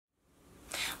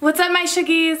What's up my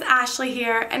Shuggies? Ashley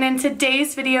here, and in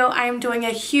today's video I am doing a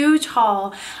huge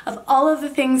haul of all of the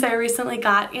things I recently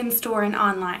got in store and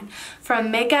online.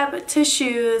 From makeup to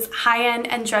shoes, high-end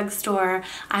and drugstore,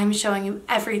 I'm showing you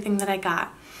everything that I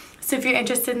got. So if you're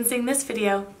interested in seeing this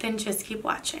video, then just keep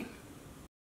watching.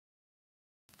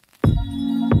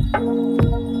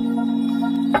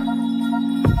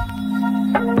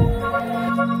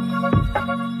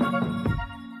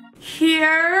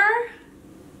 Here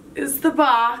is the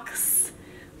box.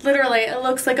 Literally, it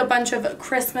looks like a bunch of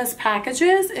Christmas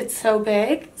packages. It's so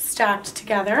big, stacked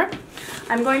together.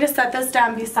 I'm going to set this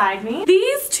down beside me.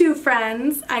 These two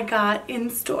friends I got in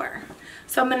store.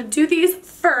 So I'm going to do these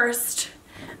first,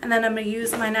 and then I'm going to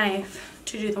use my knife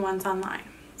to do the ones online.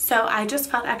 So I just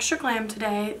felt extra glam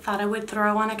today. Thought I would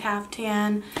throw on a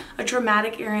caftan, a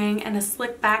dramatic earring, and a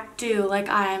slick back do like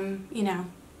I'm,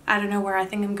 I don't know where I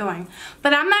think I'm going.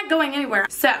 But I'm not going anywhere.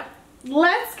 So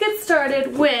let's get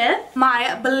started with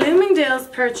my Bloomingdale's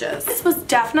purchase. This was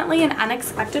definitely an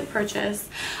unexpected purchase.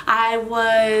 I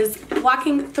was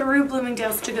walking through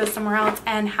Bloomingdale's to go somewhere else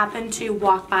and happened to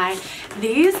walk by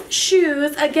these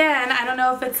shoes. Again, I don't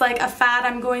know if it's like a fad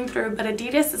I'm going through, but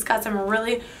Adidas has got some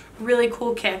really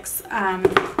cool kicks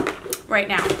right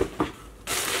now.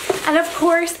 And of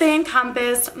course they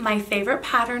encompassed my favorite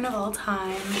pattern of all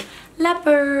time,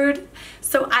 leopard.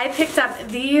 So I picked up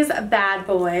these bad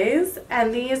boys,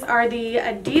 and these are the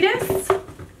Adidas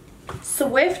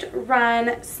Swift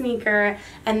Run sneaker,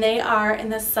 and they are in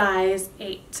the size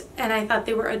 8. And I thought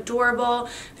they were adorable.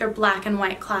 They're black and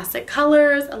white classic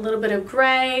colors, a little bit of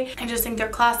gray. I just think they're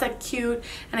classic, cute,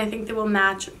 and I think they will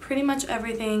match pretty much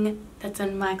everything that's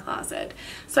in my closet.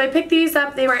 So I picked these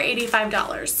up. They were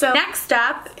 $85. So next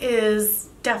up is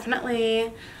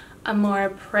definitely a more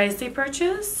pricey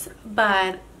purchase,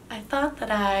 but I thought that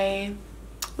I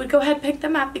would go ahead and pick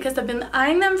them up because I've been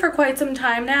eyeing them for quite some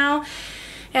time now,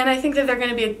 and I think that they're going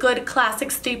to be a good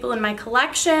classic staple in my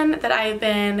collection that I've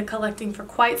been collecting for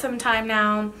quite some time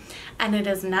now, and it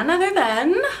is none other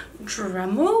than,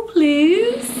 drumroll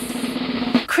please,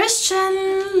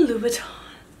 Christian Louboutin.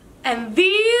 And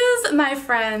these, my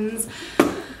friends,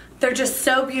 they're just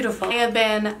so beautiful. I have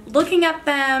been looking at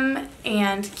them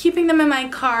and keeping them in my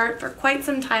cart for quite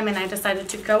some time, and I decided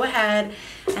to go ahead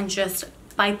and just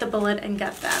bite the bullet and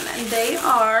get them. And they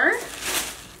are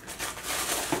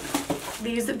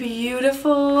these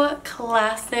beautiful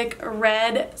classic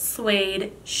red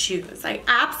suede shoes. I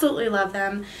absolutely love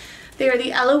them. They are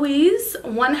the Eloise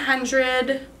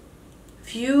 100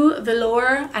 Vieux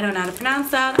Velour. I don't know how to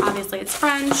pronounce that. Obviously it's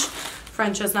French.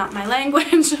 French is not my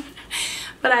language.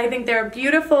 But I think they're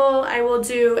beautiful. I will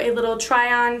do a little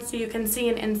try on so you can see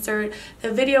and insert the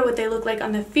video what they look like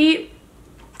on the feet.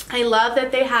 I love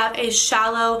that they have a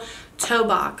shallow toe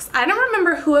box. I don't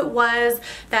remember who it was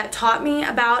that taught me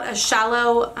about a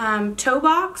shallow toe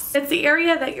box. It's the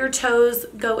area that your toes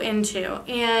go into,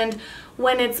 and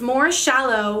when it's more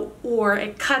shallow or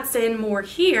it cuts in more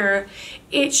here,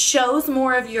 it shows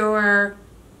more of your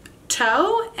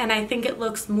toe, and I think it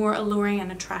looks more alluring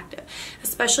and attractive,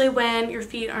 especially when your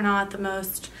feet are not the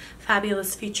most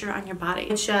fabulous feature on your body.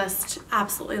 I just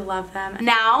absolutely love them.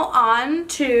 Now on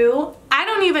to, I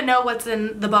don't even know what's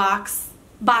in the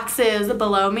boxes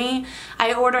below me.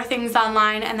 I order things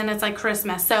online and then it's like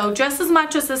Christmas. So just as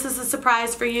much as this is a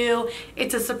surprise for you,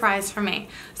 it's a surprise for me.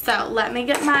 So let me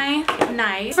get my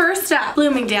knife. First up,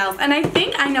 Bloomingdale's, and I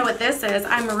think I know what this is.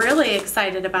 I'm really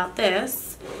excited about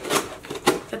this.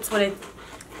 That's what I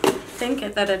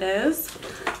think that it is.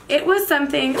 It was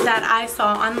something that I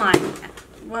saw online.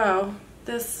 Whoa,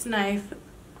 this knife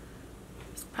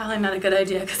is probably not a good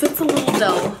idea because it's a little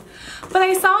dull. But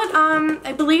I saw it,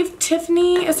 I believe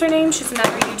Tiffany is her name. She's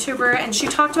another YouTuber, and she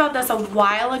talked about this a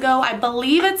while ago. I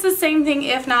believe it's the same thing.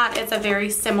 If not, it's a very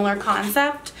similar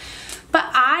concept. But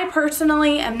I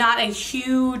personally am not a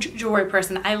huge jewelry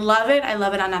person. I love it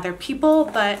on other people,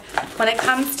 but when it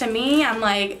comes to me, I'm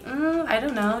like, I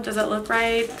don't know, does it look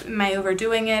right? Am I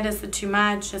overdoing it? Is it too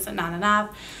much? Is it not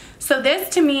enough? So this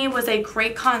to me was a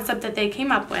great concept that they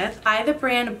came up with by the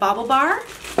brand Bauble,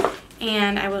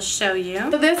 and I will show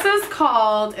you. So this is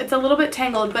called, it's a little bit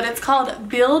tangled, but it's called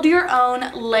Build Your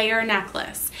Own Layer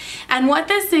Necklace. And what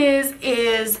this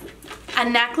is a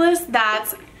necklace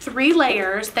that's 3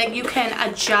 layers that you can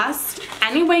adjust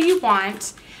any way you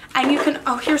want, and you can,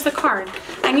 oh, here's the card,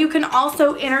 and you can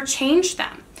also interchange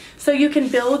them. So you can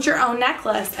build your own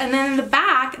necklace, and then in the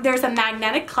back there's a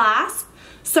magnetic clasp.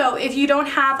 So if you don't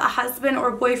have a husband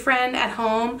or boyfriend at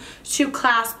home to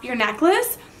clasp your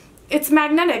necklace, it's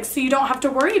magnetic, so you don't have to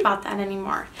worry about that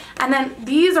anymore. And then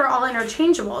these are all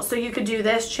interchangeable, so you could do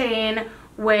this chain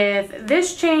with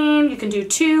this chain. You can do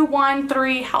 2, 1,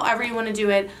 3, however you want to do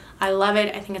it. I love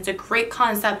it. I think it's a great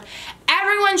concept.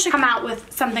 Everyone should come out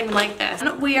with something like this.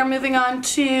 We are moving on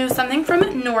to something from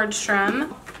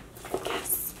Nordstrom.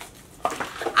 Yes.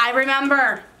 I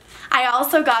remember. I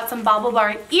also got some Bauble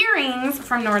bar earrings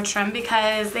from Nordstrom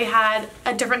because they had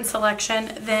a different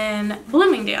selection than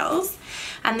Bloomingdale's.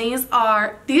 And these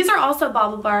are also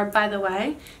Bauble bar, by the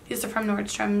way. These are from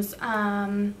Nordstrom's.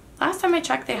 Last time I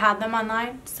checked, they had them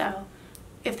online, so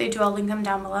if they do, I'll link them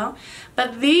down below.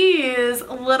 But these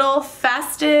little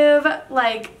festive,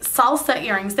 like, salsa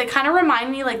earrings, they kind of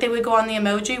remind me like they would go on the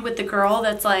emoji with the girl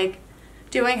that's like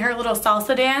doing her little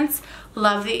salsa dance.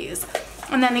 Love these.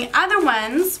 And then the other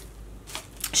ones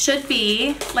should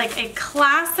be like a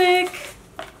classic,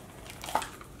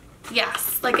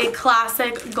 yes, like a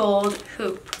classic gold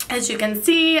hoop. As you can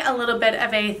see, a little bit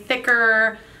of a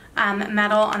thicker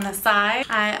metal on the side.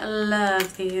 I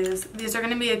love these. These are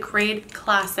going to be a great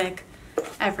classic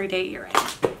everyday earring.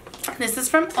 This is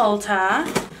from Ulta,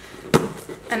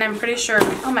 and I'm pretty sure,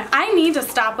 oh my, I need to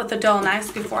stop with the dull knives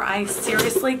before I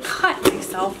seriously cut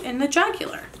myself in the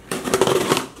jugular.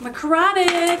 My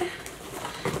carotid.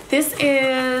 This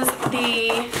is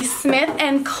the Smith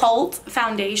 & Cult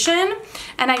foundation,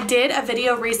 and I did a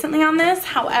video recently on this.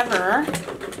 However,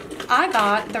 I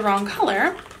got the wrong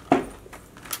color.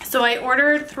 So I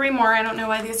ordered 3 more, I don't know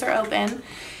why these are open,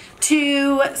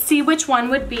 to see which one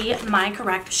would be my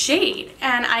correct shade.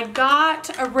 And I got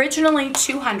originally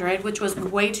 200, which was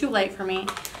way too late for me.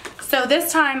 So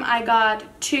this time I got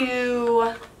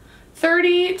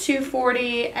 230,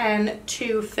 240, and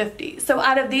 250. So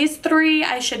out of these 3,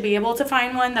 I should be able to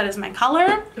find one that is my color.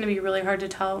 It's gonna be really hard to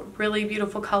tell, really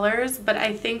beautiful colors, but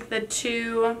I think the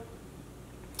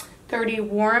 230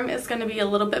 warm is gonna be a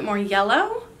little bit more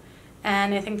yellow.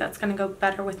 And I think that's gonna go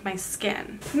better with my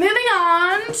skin. Moving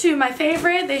on to my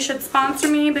favorite. They should sponsor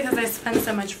me because I spend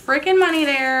so much freaking money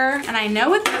there. And I know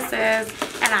what this is.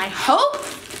 And I hope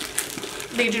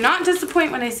they do not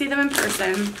disappoint when I see them in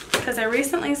person. Because I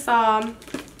recently saw, I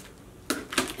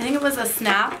think it was a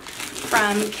snap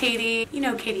from Katie. You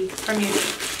know Katie from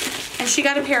YouTube. And she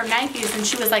got a pair of Nikes and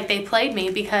she was like, they played me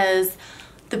because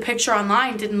the picture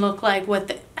online didn't look like what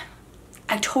the...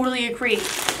 I totally agree.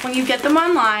 When you get them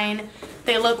online,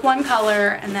 they look one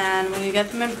color, and then when you get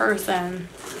them in person,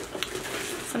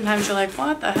 sometimes you're like,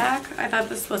 what the heck? I thought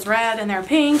this was red and they're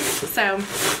pink. So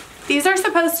these are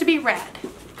supposed to be red.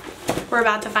 We're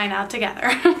about to find out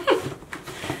together.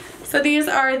 So these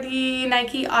are the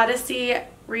Nike Odyssey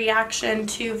Reaction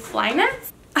to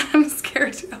Flyknits. I'm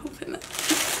scared to open it.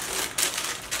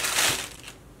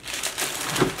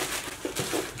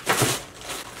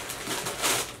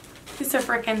 These are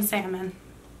freaking salmon.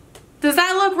 Does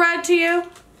that look red to you?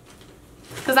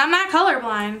 Because I'm not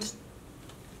colorblind.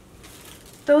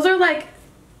 Those are like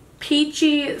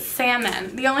peachy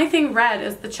salmon. The only thing red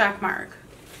is the check mark.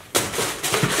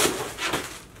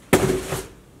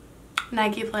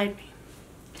 Nike played me.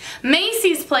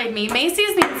 Macy's played me.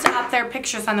 Macy's needs to up their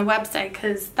pictures on the website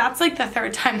because that's like the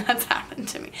 3rd time that's happened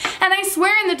to me. And I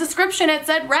swear in the description it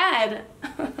said red.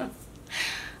 I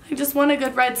just want a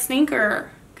good red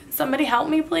sneaker. Can somebody help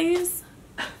me, please?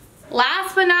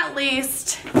 Last but not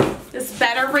least, this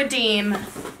better redeem.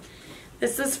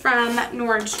 This is from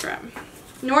Nordstrom.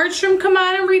 Nordstrom, come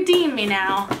on and redeem me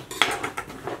now.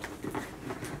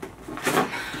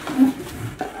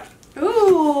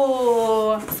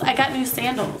 Ooh, I got new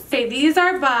sandals. Okay, these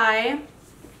are by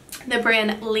the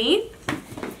brand Leith.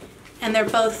 And they're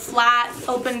both flat,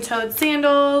 open-toed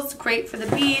sandals. Great for the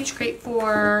beach, great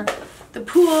for the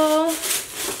pool.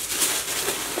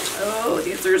 Oh,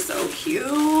 these are so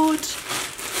cute.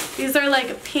 These are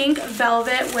like pink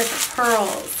velvet with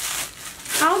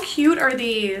pearls. How cute are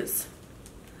these?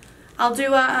 I'll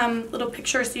do a little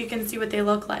picture so you can see what they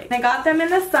look like. I got them in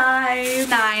the size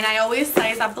 9. I always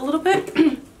size up a little bit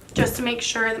just to make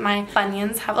sure that my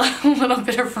bunions have a little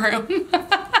bit of room.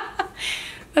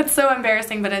 That's so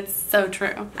embarrassing, but it's so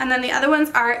true. And then the other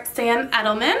ones are Sam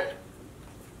Edelman.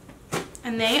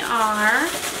 And they are,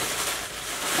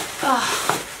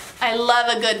 oh, I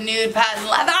love a good nude patent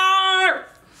leather.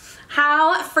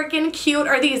 How freaking cute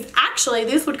are these? Actually,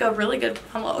 these would go really good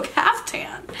on a little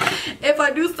caftan, if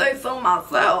I do say so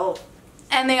myself.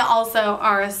 And they also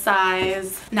are a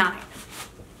size 9.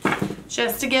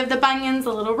 Just to give the bunions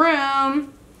a little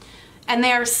room. And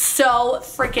they are so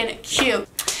freaking cute.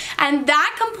 And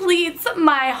that completes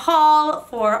my haul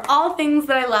for all things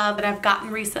that I love that I've gotten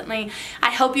recently.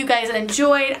 I hope you guys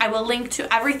enjoyed. I will link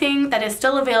to everything that is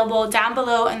still available down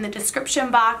below in the description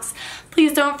box.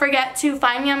 Please don't forget to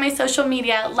find me on my social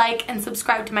media, like and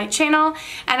subscribe to my channel,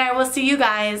 and I will see you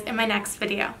guys in my next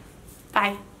video.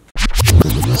 Bye.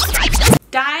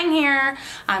 Dying here.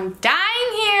 I'm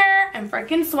dying here. I'm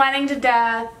freaking sweating to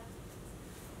death.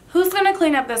 Who's gonna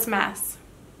clean up this mess?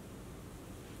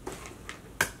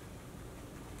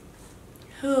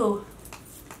 Who?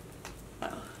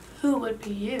 Well, who would be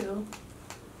you?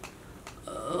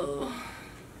 Oh.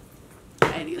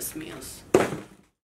 Ay, Dios míos.